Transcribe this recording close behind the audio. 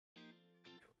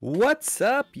What's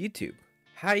up, YouTube?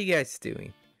 How you guys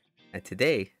doing? And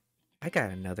today, I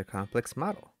got another complex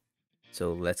model.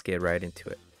 So let's get right into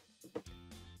it.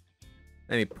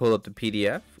 Let me pull up the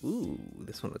PDF. Ooh,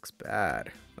 this one looks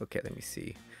bad. Okay, let me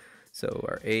see. So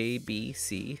our A, B,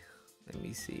 C. Let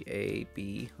me see. A,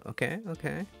 B. Okay.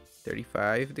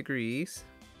 35 degrees.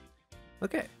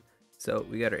 Okay. So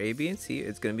we got our A, B, and C.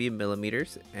 It's going to be in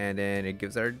millimeters. And then it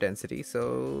gives our density.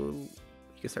 So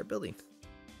we can start building.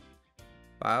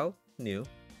 File, new.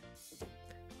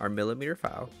 Our millimeter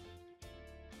file.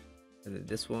 And then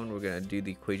this one, we're going to do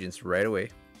the equations right away.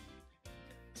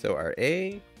 So our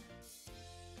A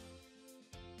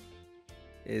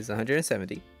is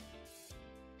 170.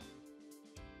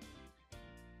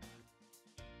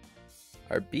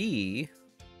 Our B,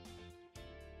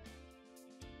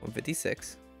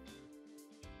 156.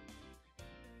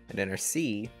 And then our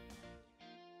C,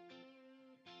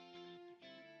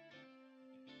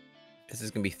 this is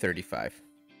going to be 35.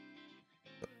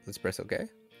 Let's press OK. We're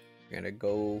going to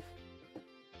go,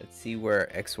 let's see where our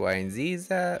X, Y, and Z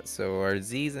is at. So our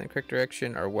Z is in the correct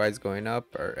direction, our Y is going up,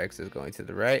 our X is going to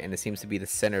the right, and it seems to be the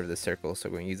center of the circle, so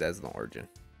we're going to use that as the origin.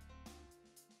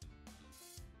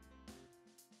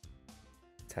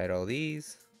 Hide all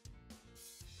these.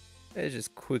 Let's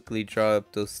just quickly draw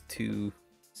up those two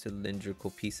cylindrical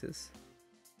pieces.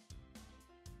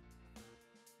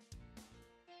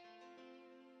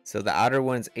 So the outer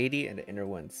one's 80 and the inner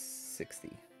one's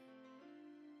 60.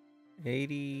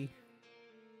 80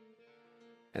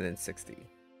 and then 60.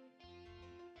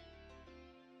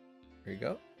 There you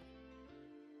go.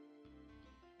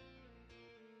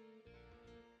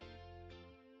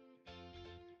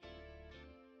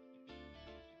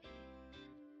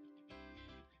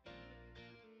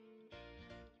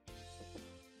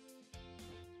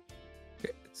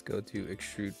 Okay, let's go to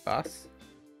extrude boss.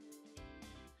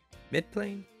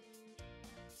 Midplane.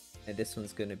 And this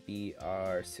one's gonna be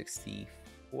our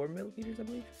 64 millimeters, I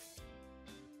believe.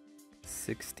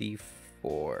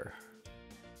 64.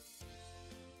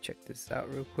 Check this out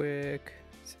real quick.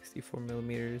 64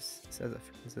 millimeters. It says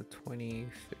it's a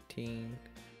 2013.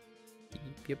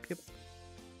 Yep.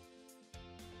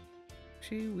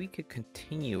 Actually, we could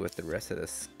continue with the rest of the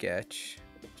sketch.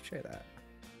 Let's try that.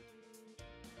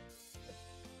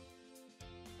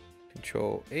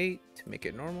 Control 8 to make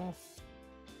it normal.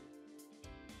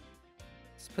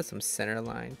 Let's put some center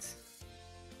lines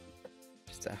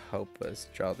just to help us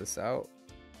draw this out.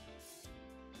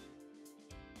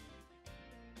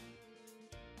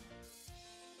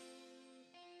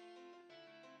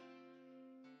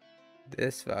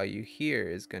 This value here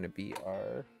is going to be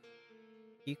our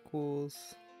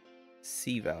equals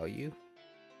C value.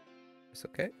 It's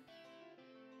okay.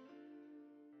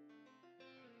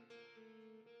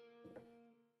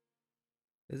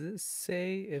 Does it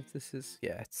say if this is,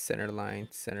 yeah, it's center line,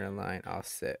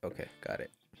 offset. Okay, got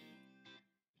it.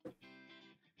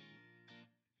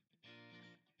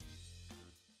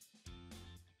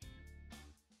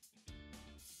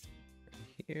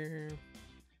 Right here.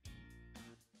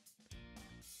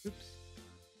 Oops.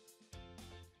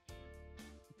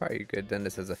 Probably good then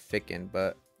this as a thicken,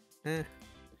 but I'll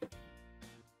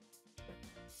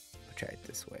try it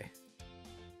this way.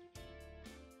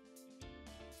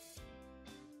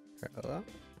 Parallel.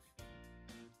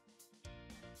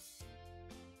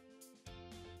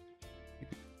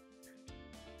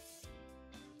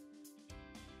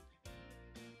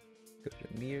 Go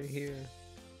to mirror here,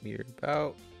 mirror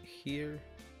about here.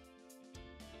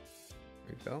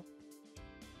 There we go.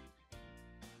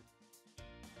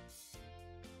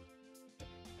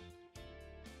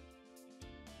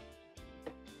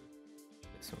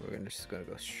 So we're just gonna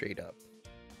go straight up.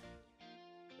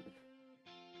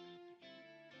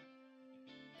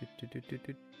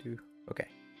 Okay.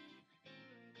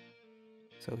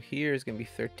 So here is gonna be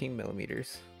 13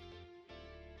 millimeters.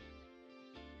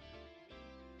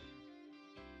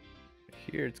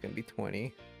 Here it's gonna be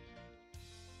 20.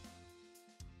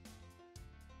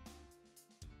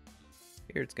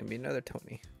 Here it's gonna be another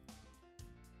 20.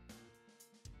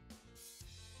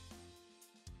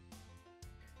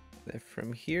 Then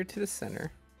from here to the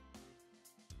center,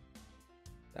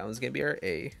 that one's gonna be our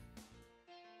A.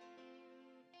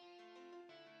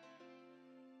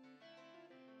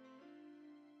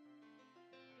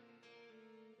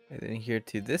 And then here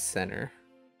to this center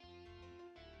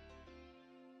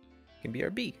can be our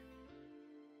B.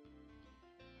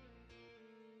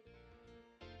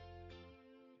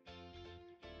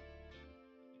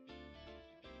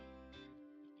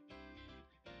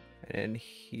 And then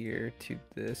here to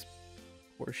this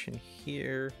portion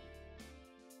here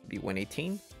be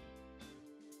 118.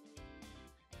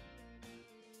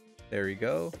 There we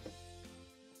go.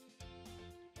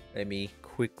 Let me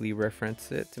quickly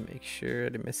reference it to make sure I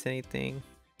didn't miss anything.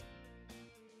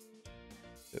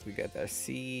 So we got that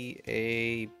C,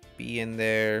 A, B in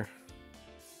there.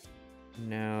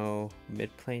 Now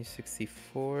mid-plane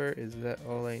 64, is that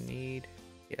all I need?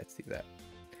 Yeah, let's do that.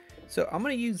 So I'm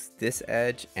gonna use this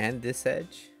edge and this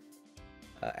edge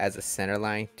as a center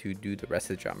line to do the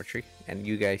rest of the geometry, and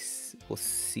you guys will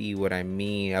see what I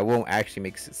mean. I won't actually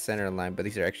make a center line, but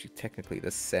these are actually technically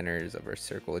the centers of our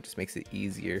circle. It just makes it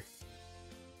easier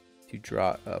to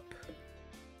draw up.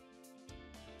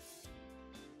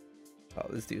 Oh,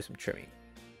 let's do some trimming.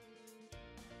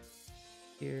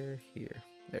 Here.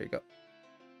 There you go.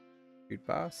 Extrude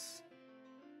boss.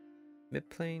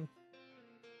 Midplane.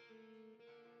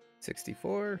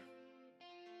 64.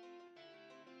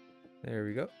 There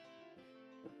we go.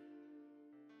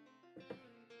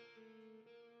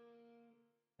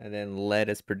 And then let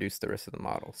us produce the rest of the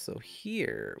model. So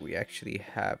here we actually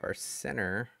have our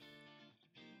center.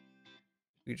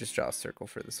 We just draw a circle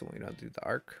for this one. We don't do the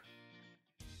arc.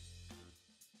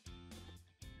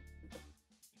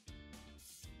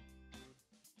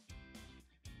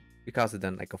 Because I've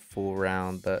done like a full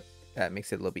round, that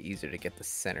makes it a little bit easier to get the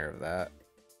center of that.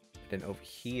 Then over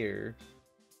here,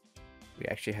 we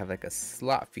actually have like a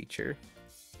slot feature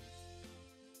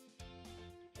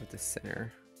with the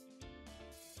center.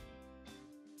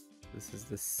 This is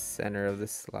the center of the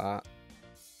slot.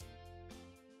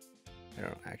 I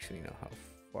don't actually know how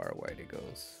far wide it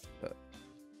goes, but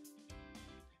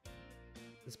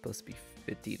it's supposed to be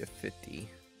 50 to 50.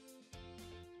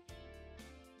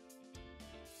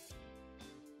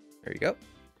 There you go.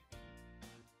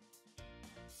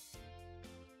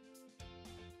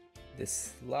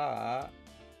 This slot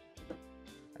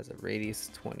has a radius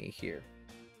 20 here.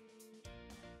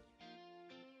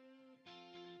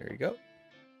 There you go.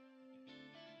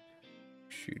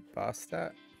 Shoot boss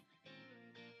that.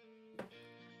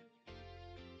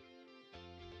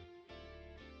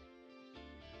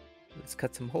 Let's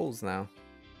cut some holes now.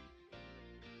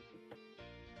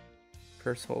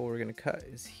 First hole we're gonna cut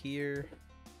is here.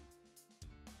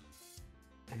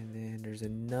 And then there's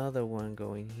another one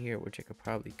going here, which I could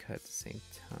probably cut at the same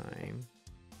time.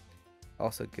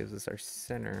 Also gives us our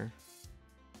center.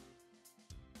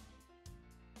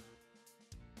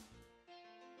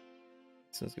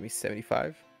 This one's gonna be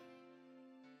 75.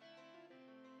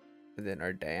 And then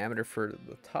our diameter for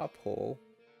the top hole,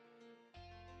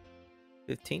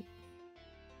 15.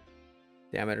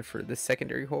 Diameter for this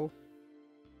secondary hole,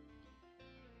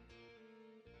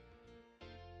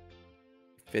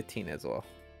 15 as well.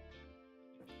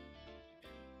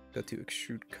 Go to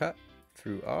extrude cut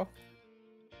through all.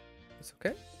 It's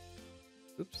okay.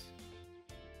 Oops.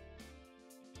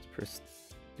 Let's press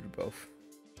through both.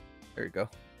 There we go.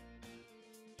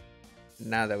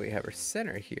 Now that we have our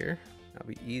center here, it'll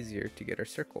be easier to get our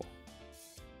circle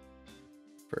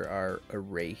for our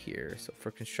array here. So for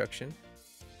construction,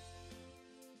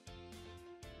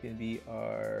 it's gonna be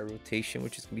our rotation,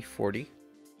 which is gonna be 40.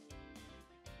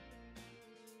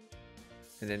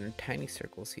 And then our tiny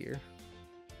circles here.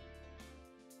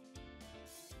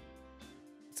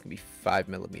 It's gonna be 5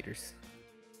 millimeters.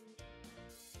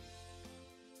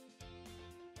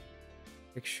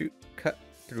 Extrude cut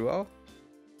through all.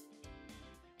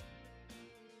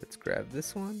 Let's grab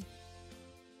this one.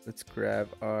 Let's grab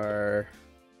our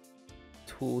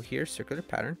tool here, circular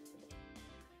pattern.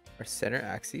 Our center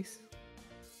axis.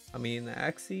 The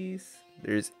axes,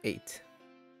 there's 8.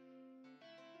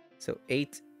 So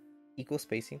 8 equal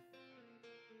spacing.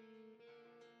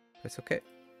 That's okay.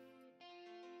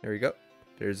 There we go.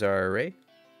 There's our array.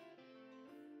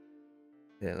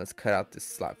 Then let's cut out this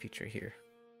slot feature here.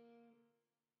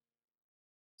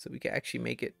 So we can actually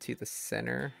make it to the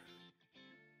center.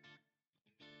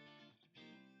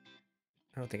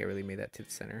 I don't think I really made that to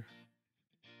the center.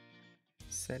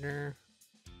 Center.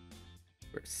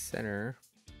 For center.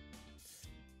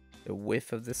 The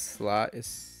width of this slot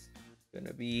is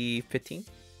gonna be 15.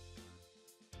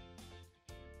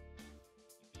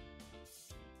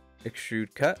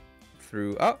 Extrude cut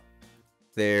through up.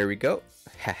 There we go.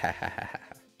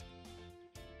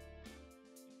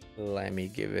 Let me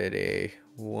give it a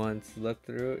once look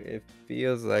through. It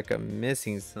feels like I'm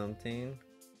missing something,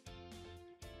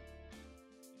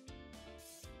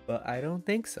 but I don't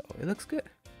think so. It looks good.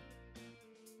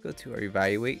 Go to our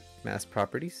evaluate mass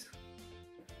properties.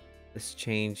 Let's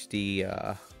change the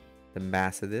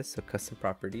mass of this. So custom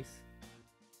properties,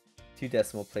 2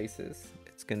 decimal places.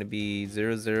 It's gonna be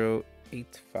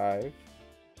 0085.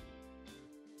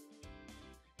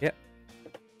 Yep.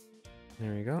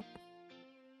 There we go.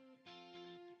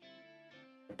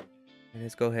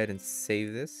 Let's go ahead and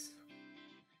save this.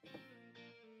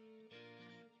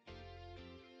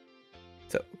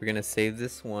 So we're gonna save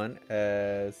this one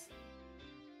as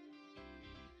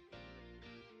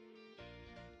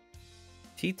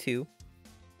T2.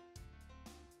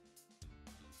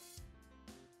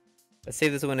 Let's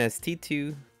save this one as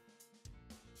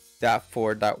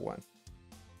T2.4.1.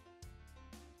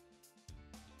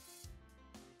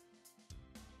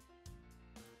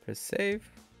 Press save.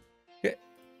 Okay.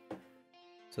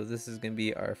 So this is going to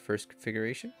be our first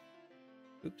configuration.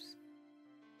 Oops.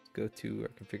 Let's go to our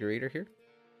configurator here.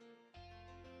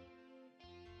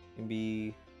 It can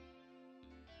be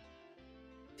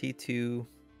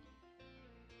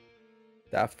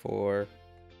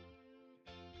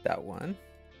T2.4.1.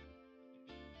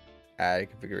 Add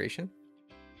configuration.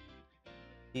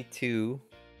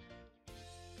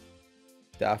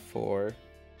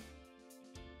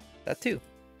 T2.4.2.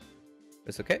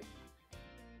 Press OK.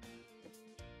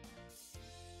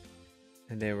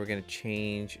 And then we're going to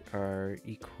change our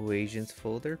equations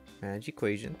folder, manage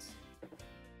equations.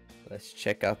 Let's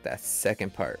check out that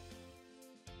second part.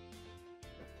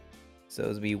 So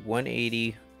it's be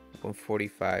 180,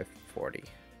 145, 40.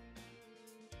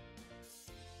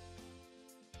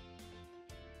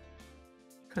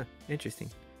 Huh, interesting.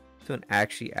 So it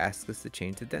actually asks us to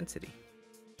change the density.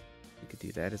 We could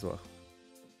do that as well.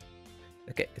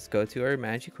 Okay, let's go to our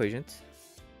manage equations.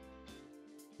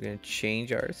 We're going to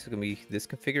change ours. It's going to be this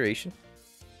configuration.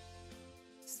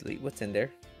 Delete what's in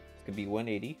there. It's going to be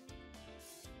 180.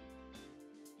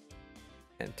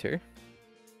 Enter.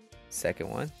 Second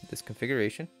one, this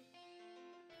configuration.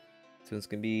 So it's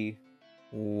going to be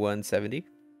 170.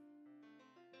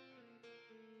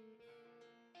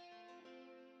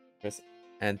 Press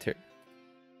enter.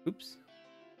 Oops.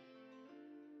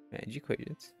 Manage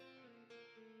equations.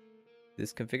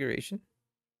 This configuration.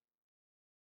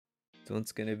 This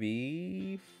one's gonna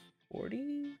be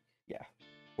 40. Yeah,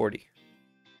 40.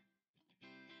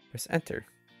 Press enter.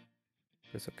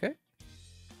 Press OK.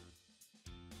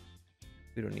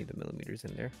 We don't need the millimeters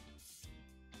in there.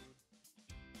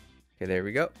 Okay, there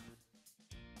we go.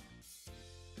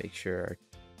 Make sure our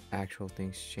actual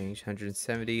things change.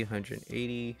 170,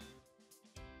 180.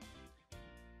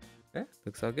 Yeah,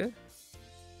 looks all good.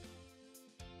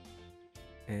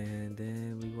 And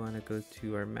then we want to go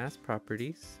to our mass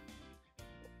properties.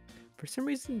 For some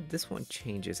reason, this one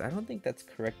changes. I don't think that's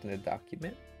correct in the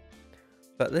document,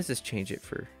 but let's just change it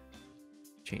for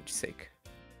change's sake.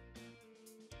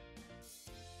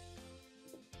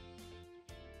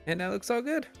 And that looks all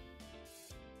good.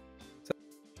 So,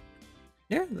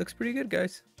 yeah, it looks pretty good,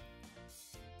 guys.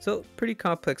 So, pretty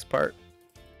complex part.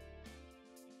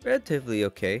 Relatively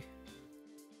okay.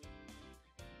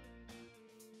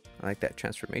 I like that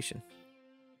transformation.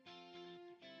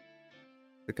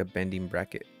 Like a bending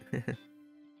bracket. Okay,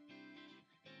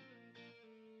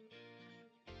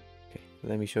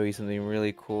 let me show you something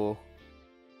really cool.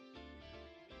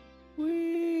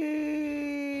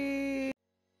 Whee!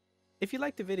 If you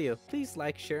liked the video, please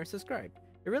like, share, and subscribe.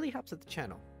 It really helps out the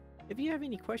channel. If you have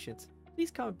any questions,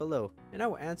 please comment below, and I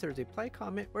will answer as a reply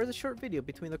comment or as a short video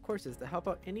between the courses to help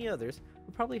out any others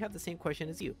who probably have the same question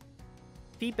as you.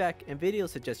 Feedback and video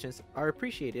suggestions are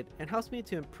appreciated and helps me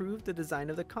to improve the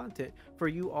design of the content for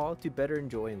you all to better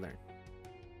enjoy and learn.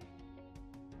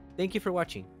 Thank you for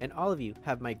watching, and all of you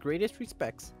have my greatest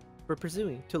respects for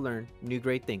pursuing to learn new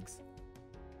great things.